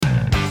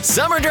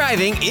Summer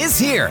driving is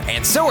here,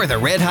 and so are the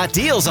red-hot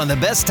deals on the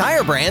best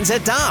tire brands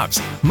at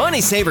Dobbs.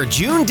 Money Saver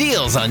June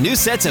deals on new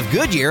sets of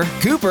Goodyear,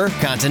 Cooper,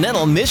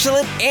 Continental,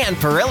 Michelin, and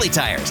Pirelli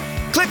tires.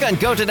 Click on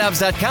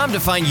GoToDobbs.com to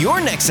find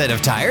your next set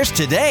of tires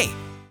today.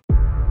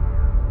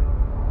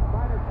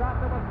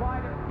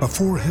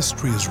 Before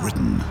history is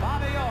written,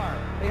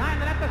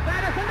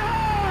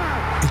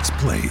 it's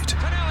played.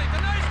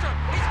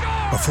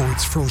 Before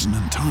it's frozen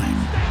in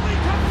time,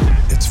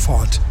 it's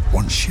fought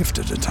one shift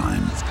at a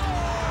time.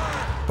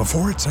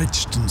 Before it's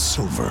etched in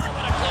silver,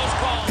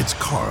 it's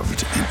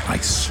carved in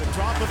ice.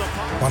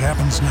 What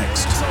happens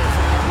next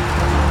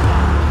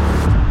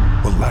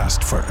will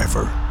last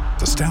forever.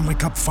 The Stanley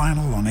Cup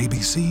Final on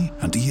ABC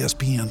and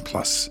ESPN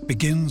Plus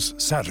begins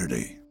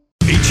Saturday.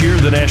 Each year,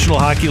 the National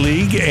Hockey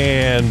League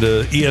and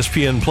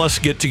ESPN Plus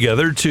get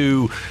together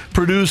to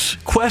produce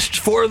Quest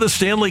for the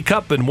Stanley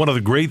Cup. And one of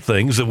the great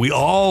things that we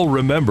all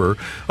remember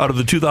out of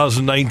the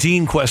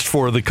 2019 Quest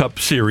for the Cup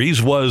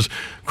series was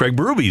Craig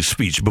Berube's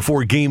speech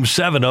before Game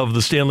 7 of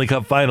the Stanley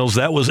Cup Finals.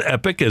 That was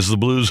epic as the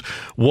Blues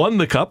won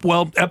the Cup.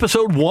 Well,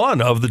 Episode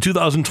 1 of the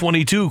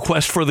 2022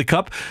 Quest for the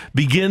Cup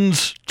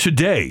begins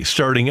today,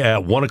 starting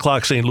at 1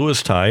 o'clock St.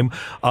 Louis time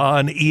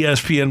on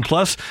ESPN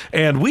Plus.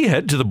 And we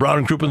head to the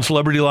Brown & Crouppen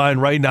Celebrity Line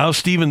right now.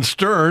 Steven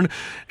Stern,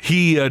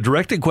 he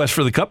directed Quest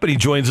for the Cup, and he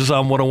joins us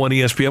on 101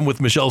 ESPN with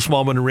Michelle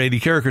Smallman and Randy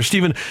Carricker.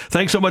 Steven,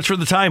 thanks so much for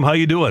the time. How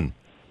you doing?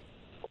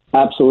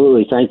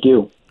 Absolutely. Thank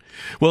you.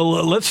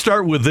 Well, let's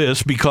start with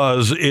this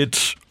because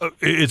it's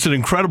an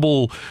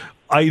incredible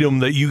item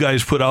that you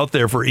guys put out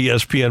there for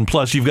ESPN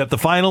Plus. You've got the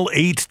final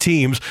 8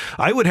 teams.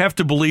 I would have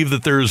to believe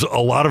that there's a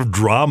lot of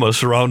drama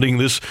surrounding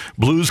this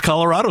Blues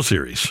Colorado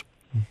series.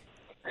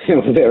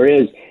 There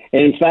is.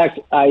 And in fact,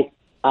 I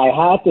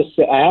have to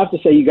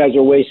say you guys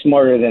are way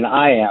smarter than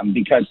I am,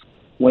 because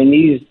when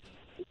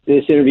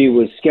this interview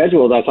was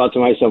scheduled, I thought to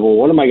myself, well,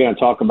 what am I going to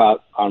talk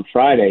about on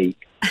Friday?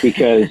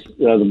 Because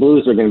the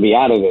Blues are going to be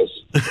out of this.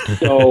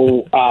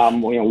 So,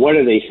 what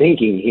are they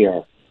thinking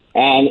here?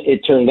 And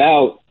it turned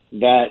out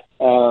that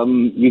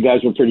you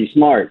guys were pretty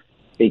smart,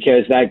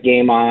 because that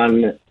game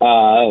on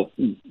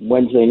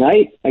Wednesday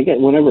night, I guess,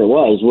 whenever it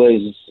was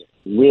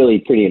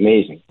really pretty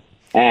amazing.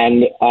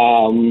 And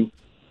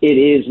it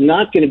is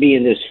not going to be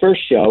in this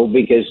first show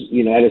because,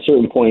 at a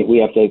certain point we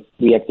have to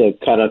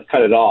cut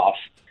it off.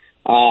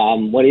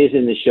 What is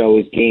in the show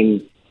is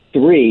Game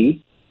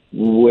 3,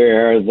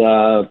 where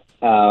the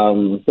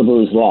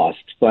Blues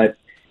lost, but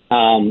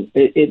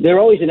they're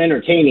always an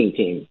entertaining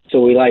team, so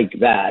we like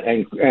that.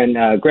 And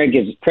Craig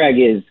is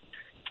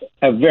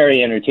a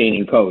very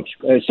entertaining coach.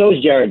 So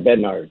is Jared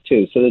Bednar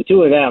too. So the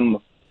two of them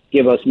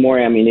give us more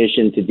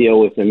ammunition to deal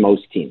with than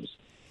most teams.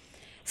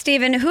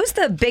 Steven, who's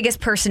the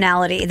biggest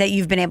personality that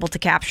you've been able to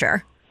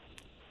capture?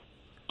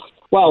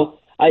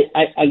 Well,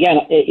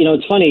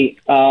 it's funny.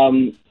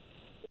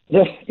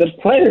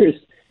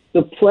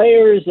 The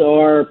players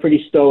are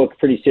pretty stoic,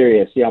 pretty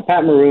serious.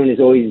 Pat Maroon has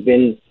always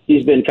been,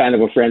 he's been kind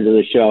of a friend of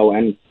the show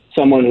and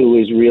someone who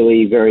is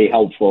really very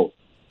helpful.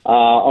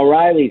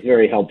 O'Reilly's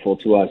very helpful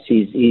to us.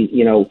 He's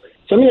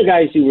some of the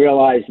guys who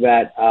realize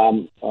that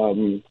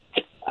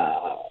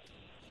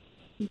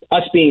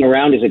us being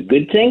around is a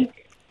good thing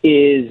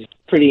is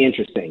pretty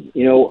interesting.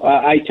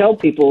 I tell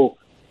people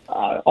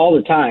all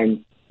the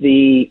time,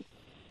 the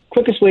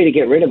quickest way to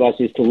get rid of us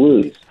is to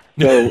lose.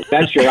 So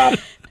that's your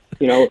option.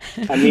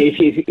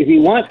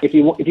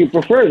 If you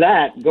prefer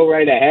that, go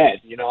right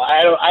ahead.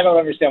 I don't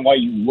understand why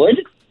you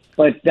would,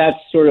 but that's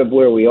sort of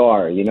where we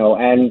are.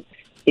 And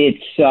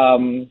it's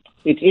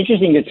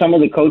interesting that some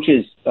of the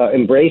coaches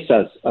embrace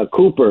us.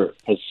 Cooper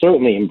has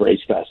certainly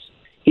embraced us.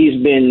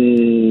 He's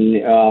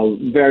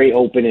been very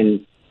open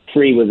and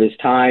free with his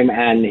time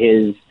and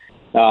his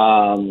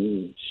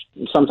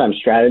sometimes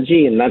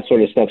strategy and that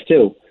sort of stuff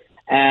too.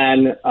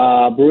 And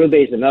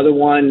Berube's another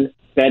one.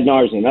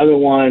 Bednar's another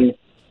one.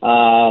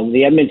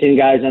 The Edmonton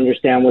guys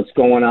understand what's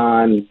going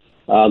on.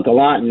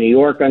 Gallant in New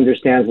York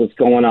understands what's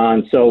going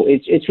on. So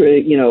it's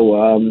really,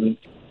 Rod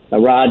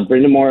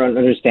Brindamore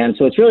understands.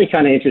 So it's really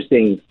kind of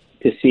interesting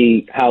to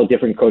see how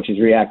different coaches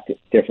react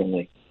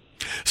differently.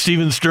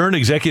 Steven Stern,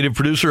 executive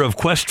producer of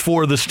Quest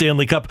for the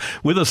Stanley Cup,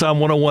 with us on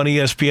 101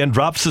 ESPN,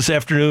 drops this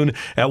afternoon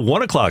at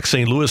 1 o'clock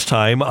St. Louis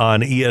time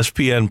on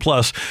ESPN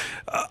Plus.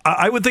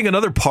 I would think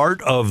another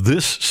part of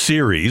this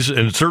series, and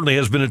it certainly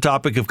has been a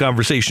topic of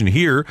conversation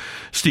here,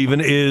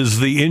 Steven, is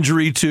the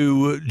injury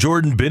to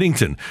Jordan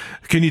Binnington.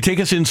 Can you take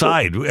us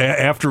inside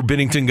after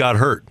Binnington got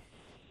hurt?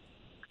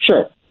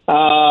 Sure.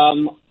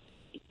 There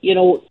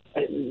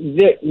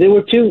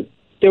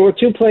were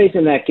two plays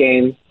in that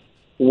game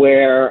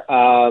where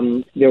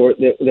there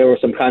were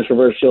some two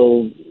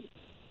controversial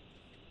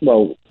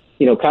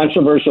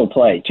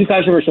plays.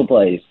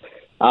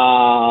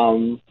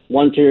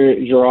 One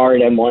to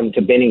Girard and one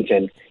to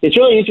Binnington. It's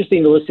really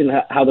interesting to listen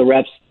to how the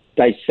refs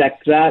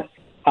dissect that,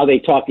 how they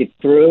talk it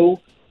through,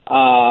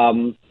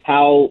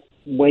 how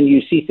when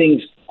you see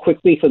things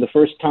quickly for the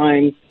first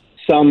time,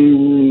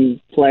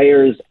 some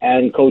players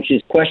and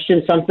coaches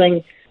question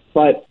something,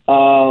 but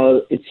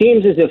it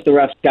seems as if the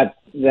refs got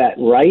that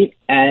right,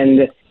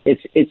 and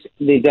it's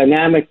the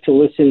dynamic to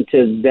listen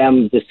to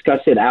them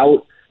discuss it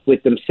out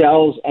with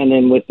themselves and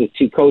then with the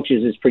two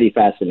coaches is pretty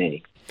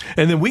fascinating.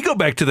 And then we go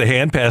back to the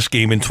hand pass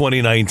game in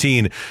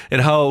 2019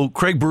 and how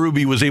Craig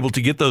Berube was able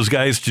to get those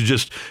guys to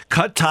just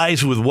cut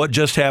ties with what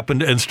just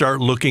happened and start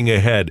looking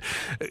ahead.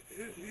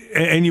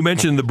 And you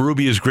mentioned that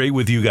Berube is great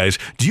with you guys.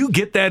 Do you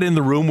get that in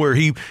the room where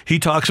he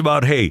talks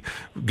about, hey,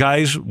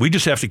 guys, we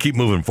just have to keep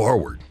moving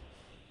forward?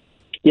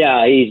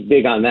 Yeah, he's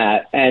big on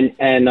that. And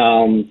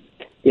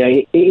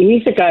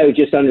he's a guy who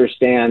just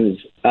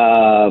understands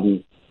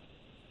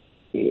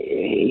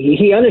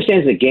he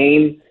understands the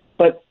game.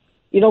 But,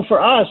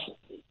 for us,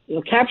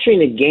 capturing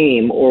the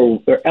game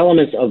or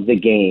elements of the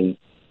game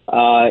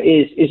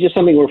is just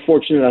something we're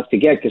fortunate enough to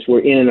get because we're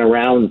in and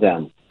around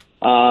them.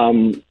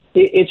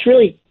 It's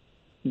really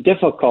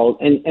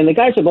difficult, and the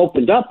guys have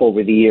opened up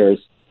over the years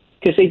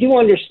because they do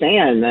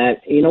understand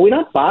that, we're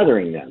not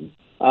bothering them.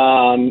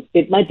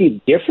 It might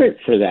be different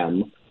for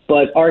them,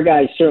 but our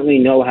guys certainly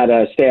know how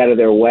to stay out of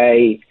their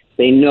way.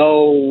 They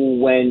know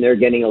when they're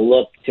getting a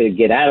look to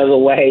get out of the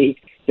way.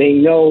 They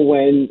know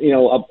when,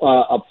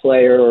 a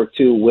player or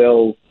two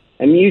will,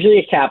 and usually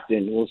a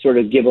captain will sort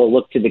of give a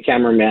look to the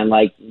cameraman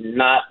like,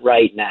 not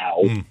right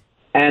now.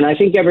 And I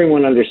think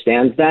everyone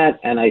understands that,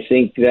 and I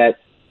think that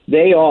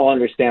they all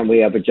understand we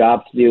have a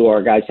job to do,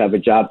 our guys have a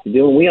job to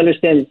do, and we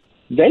understand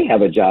they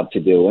have a job to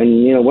do.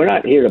 And, we're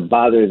not here to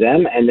bother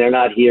them, and they're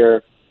not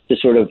here to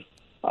sort of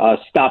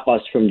stop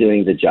us from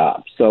doing the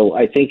job. So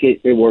I think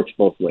it works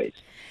both ways.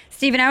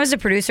 Stephen, I was a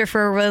producer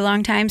for a really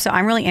long time, so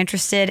I'm really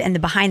interested in the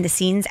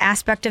behind-the-scenes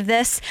aspect of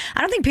this.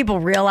 I don't think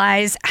people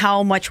realize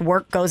how much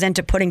work goes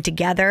into putting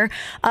together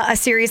a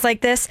series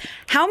like this.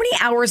 How many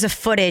hours of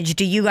footage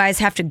do you guys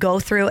have to go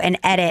through and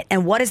edit,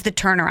 and what is the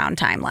turnaround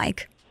time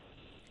like?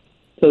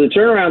 So the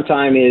turnaround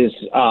time is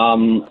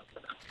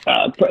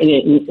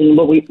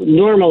what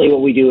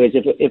we do is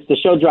if the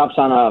show drops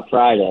on a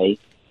Friday,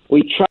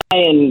 we try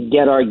and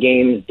get our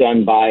games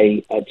done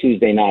by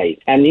Tuesday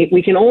night. And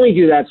we can only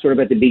do that sort of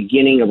at the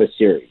beginning of a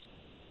series.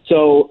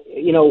 So,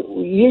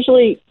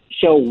 usually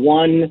show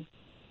 1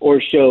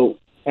 or show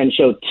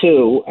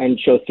 2 and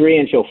show 3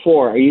 and show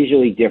 4 are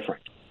usually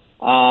different.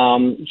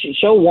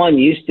 Show 1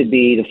 used to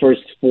be the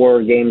first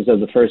 4 games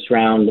of the first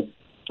round.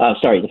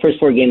 The first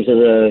 4 games of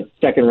the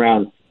second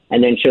round.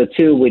 And then show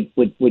 2 would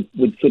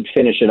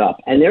finish it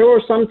up. And there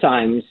were some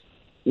times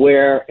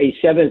where a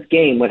 7th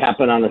game would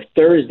happen on a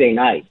Thursday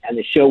night and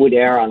the show would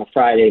air on a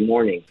Friday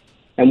morning.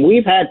 And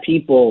we've had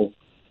people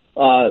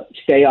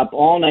stay up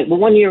all night. Well,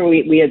 one year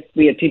we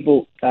had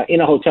people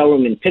in a hotel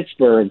room in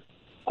Pittsburgh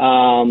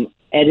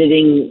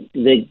editing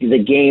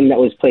the game that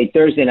was played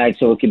Thursday night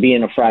so it could be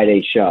in a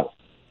Friday show.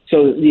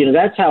 So,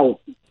 that's how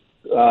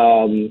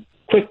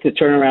quick the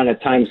turnaround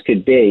at times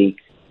could be.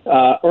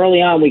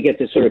 Early on, we get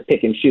to sort of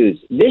pick and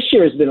choose. This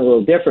year has been a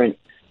little different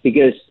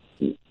because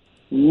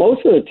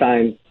most of the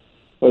time,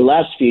 or the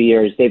last few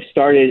years, they've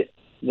started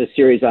the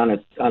series on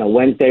a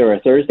Wednesday or a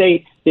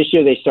Thursday. This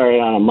year, they started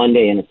on a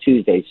Monday and a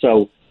Tuesday.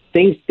 So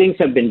things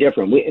have been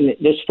different. In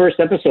this first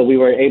episode, we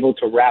were able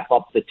to wrap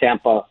up the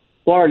Tampa,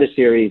 Florida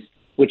series,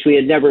 which we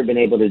had never been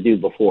able to do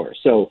before.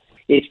 So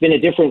it's been a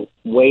different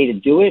way to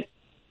do it.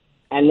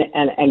 And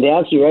to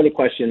answer your other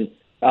question,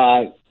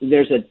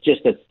 there's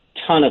just a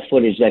ton of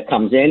footage that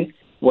comes in.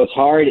 What's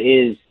hard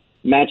is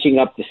matching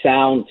up the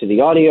sound to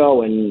the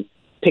audio and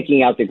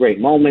picking out the great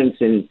moments.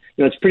 And,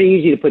 it's pretty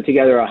easy to put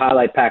together a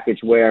highlight package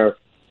where,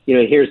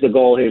 here's the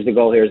goal, here's the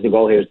goal, here's the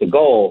goal, here's the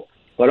goal.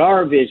 But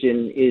our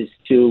vision is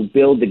to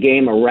build the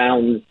game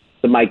around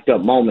the mic'd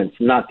up moments,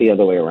 not the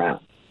other way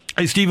around.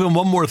 Hey, Stephen,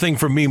 one more thing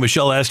from me.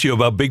 Michelle asked you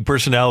about big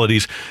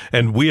personalities,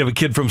 and we have a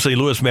kid from St.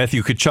 Louis,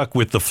 Matthew Tkachuk,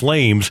 with the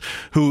Flames,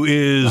 who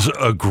is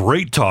a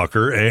great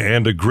talker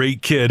and a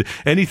great kid.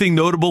 Anything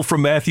notable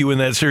from Matthew in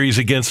that series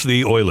against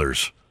the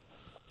Oilers?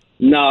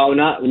 No.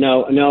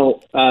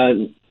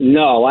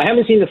 I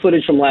haven't seen the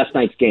footage from last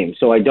night's game,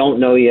 so I don't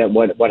know yet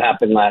what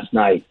happened last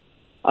night.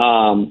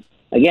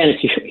 Again,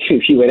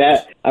 if you would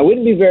ask, I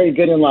wouldn't be very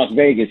good in Las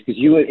Vegas because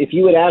if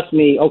you would ask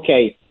me,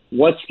 okay,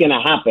 what's going to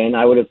happen,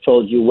 I would have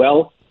told you,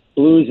 well,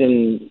 Blues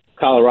in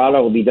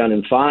Colorado will be done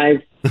in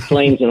 5.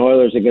 Flames and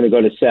Oilers are going to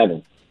go to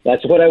 7.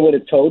 That's what I would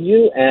have told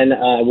you, and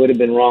I would have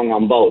been wrong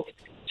on both.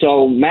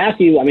 So,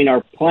 Matthew,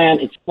 our plan,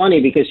 it's funny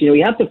because,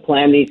 you have to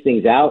plan these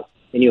things out,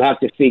 and you have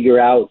to figure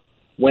out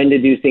when to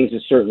do things a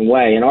certain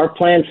way. And our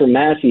plan for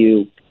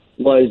Matthew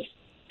was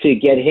to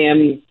get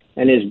him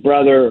and his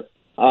brother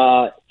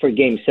for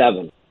Game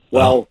 7.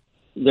 Well,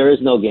 there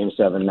is no Game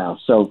 7 now,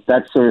 so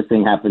that sort of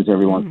thing happens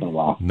every once in a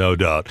while. No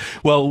doubt.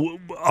 Well,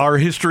 our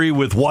history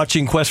with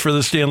watching Quest for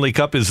the Stanley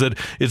Cup is that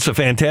it's a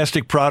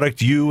fantastic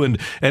product. You and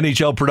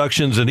NHL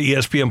Productions and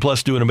ESPN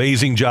Plus do an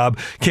amazing job.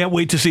 Can't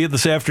wait to see it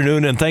this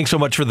afternoon, and thanks so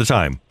much for the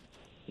time.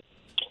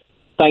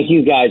 Thank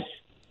you, guys.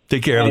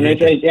 Take care. And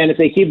if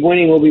they keep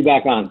winning, we'll be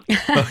back on.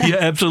 Yeah,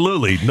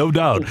 absolutely. No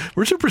doubt.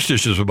 We're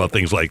superstitious about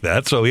things like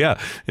that. So, yeah.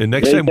 And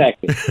next time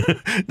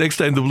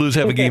the Blues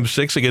have a Game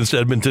 6 against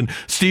Edmonton,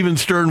 Steven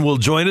Stern will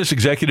join us,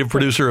 executive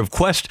producer of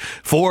Quest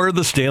for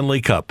the Stanley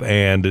Cup.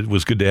 And it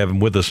was good to have him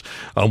with us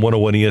on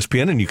 101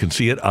 ESPN, and you can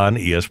see it on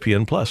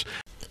ESPN+.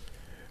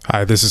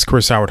 Hi, this is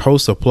Chris Howard,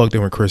 host of Plugged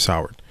In with Chris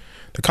Howard.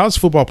 The College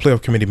Football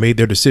Playoff Committee made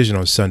their decision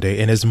on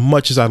Sunday, and as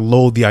much as I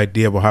loathe the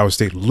idea of Ohio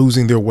State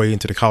losing their way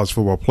into the College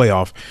Football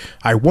Playoff,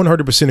 I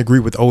 100%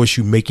 agree with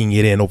OSU making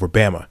it in over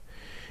Bama.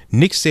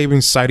 Nick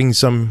Saban citing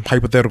some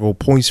hypothetical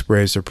point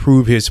spreads to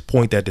prove his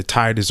point that the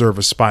Tide deserve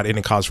a spot in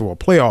the College Football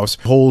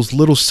Playoffs holds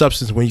little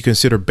substance when you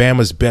consider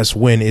Bama's best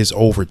win is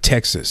over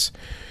Texas.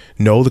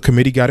 No, the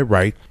committee got it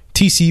right.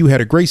 TCU had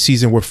a great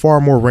season with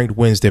far more ranked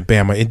wins than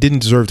Bama and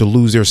didn't deserve to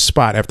lose their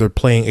spot after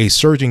playing a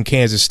surging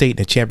Kansas State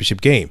in a championship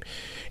game.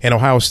 And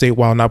Ohio State,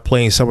 while not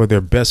playing some of their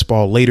best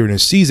ball later in the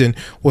season,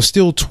 was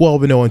still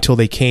 12-0 until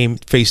they came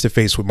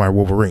face-to-face with my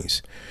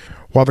Wolverines.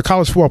 While the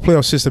college football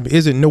playoff system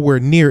isn't nowhere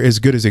near as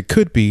good as it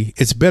could be,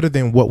 it's better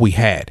than what we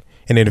had.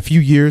 And in a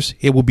few years,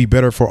 it will be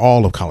better for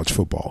all of college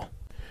football.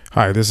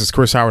 Hi, this is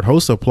Chris Howard,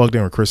 host of Plugged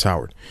In with Chris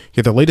Howard.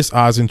 Get the latest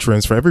odds and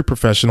trends for every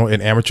professional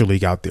and amateur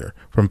league out there.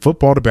 From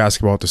football to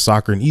basketball to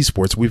soccer and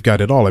esports, we've got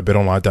it all at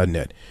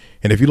betonline.net.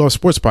 And if you love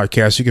sports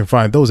podcasts, you can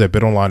find those at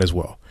BetOnline as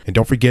well. And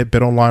don't forget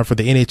BetOnline for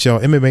the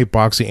NHL, MMA,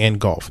 boxing, and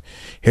golf.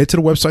 Head to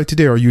the website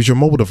today or use your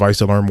mobile device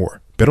to learn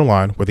more.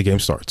 BetOnline, where the game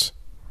starts.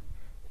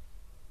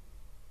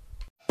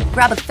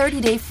 Grab a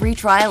 30-day free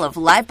trial of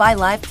Live by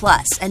Live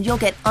Plus, and you'll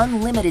get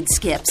unlimited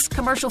skips,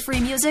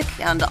 commercial-free music,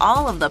 and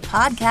all of the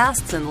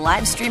podcasts and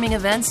live streaming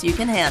events you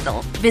can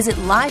handle. Visit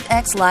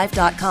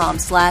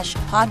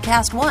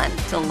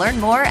livexlive.com/podcast1 to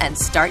learn more and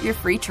start your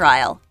free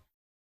trial.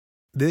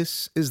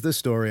 This is the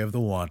story of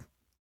the one.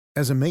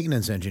 As a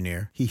maintenance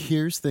engineer, he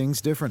hears things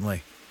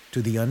differently.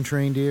 To the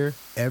untrained ear,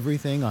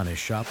 everything on his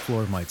shop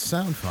floor might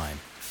sound fine,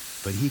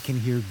 but he can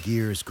hear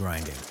gears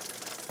grinding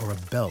or a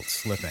belt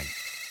slipping.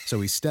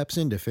 So he steps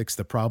in to fix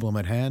the problem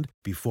at hand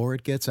before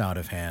it gets out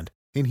of hand.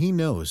 And he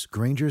knows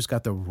Grainger's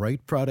got the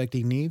right product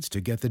he needs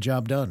to get the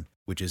job done,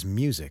 which is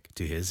music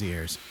to his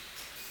ears.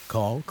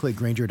 Call, click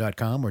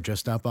Grainger.com, or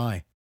just stop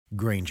by.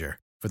 Grainger,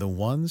 for the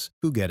ones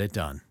who get it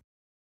done.